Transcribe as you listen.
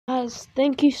guys,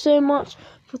 thank you so much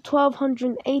for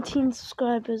 1,218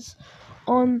 subscribers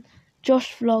on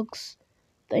Josh Vlogs.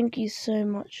 Thank you so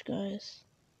much, guys.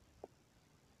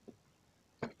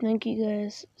 Thank you,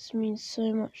 guys. This means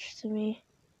so much to me.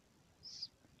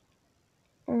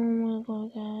 Oh my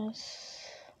god, guys.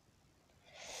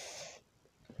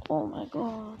 Oh my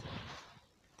god.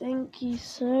 Thank you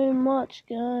so much,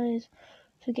 guys,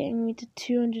 for getting me to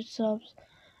 200 subs.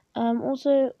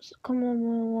 Also, comment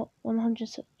on what 100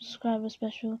 subscriber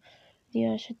special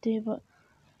video I should do, but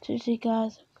seriously,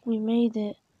 guys, we made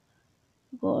it.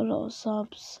 We got a lot of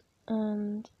subs,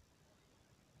 and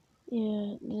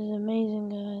yeah, this is amazing,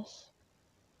 guys.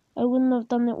 I wouldn't have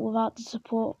done it without the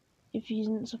support if you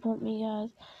didn't support me, guys.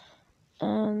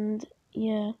 And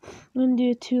yeah, I'm gonna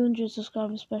do a 200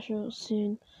 subscriber special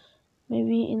soon,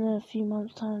 maybe in a few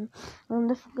months' time. I'm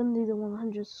definitely gonna do the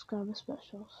 100 subscriber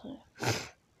special, so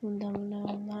I'm down now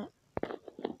on that.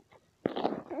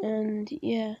 And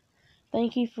yeah,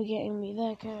 thank you for getting me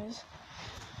there, guys.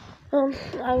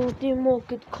 I will do more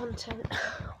good content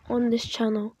on this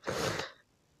channel,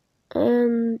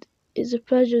 and it's a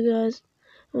pleasure, guys.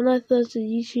 When I started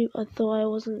YouTube, I thought I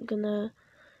wasn't gonna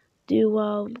do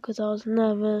well because I was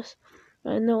nervous.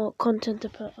 I know what content to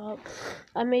put up.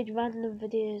 I made random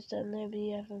videos that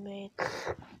nobody ever made.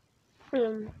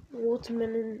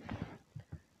 Watermelon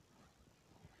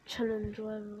challenge,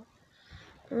 whatever.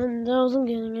 And I wasn't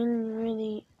getting any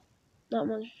really that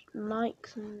much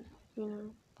likes, and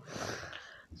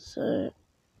So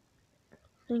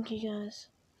thank you, guys.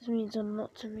 This means a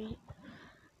lot to me.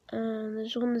 And I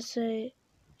just want to say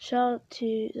shout out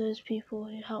to those people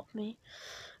who helped me.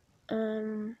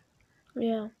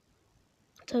 Yeah,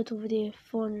 total video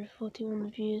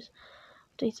 441 views,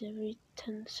 updated every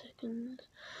 10 seconds.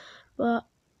 But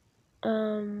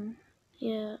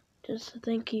yeah, just a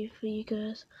thank you for you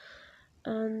guys.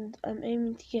 And I'm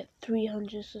aiming to get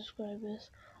 300 subscribers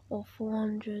or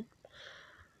 400.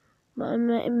 But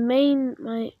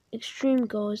my extreme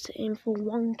goal is to aim for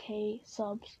 1k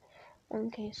subs.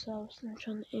 1k subs I'm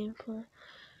trying to aim for.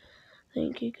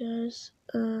 Thank you, guys.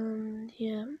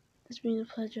 Yeah, it's been a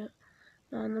pleasure.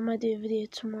 And I might do a video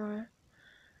tomorrow.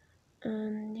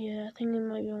 And yeah, I think it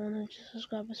might be a 100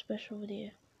 subscriber special video.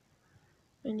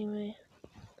 Anyway,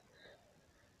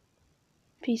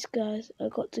 peace, guys. I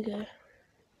got to go.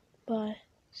 Bye.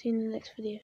 See you in the next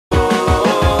video.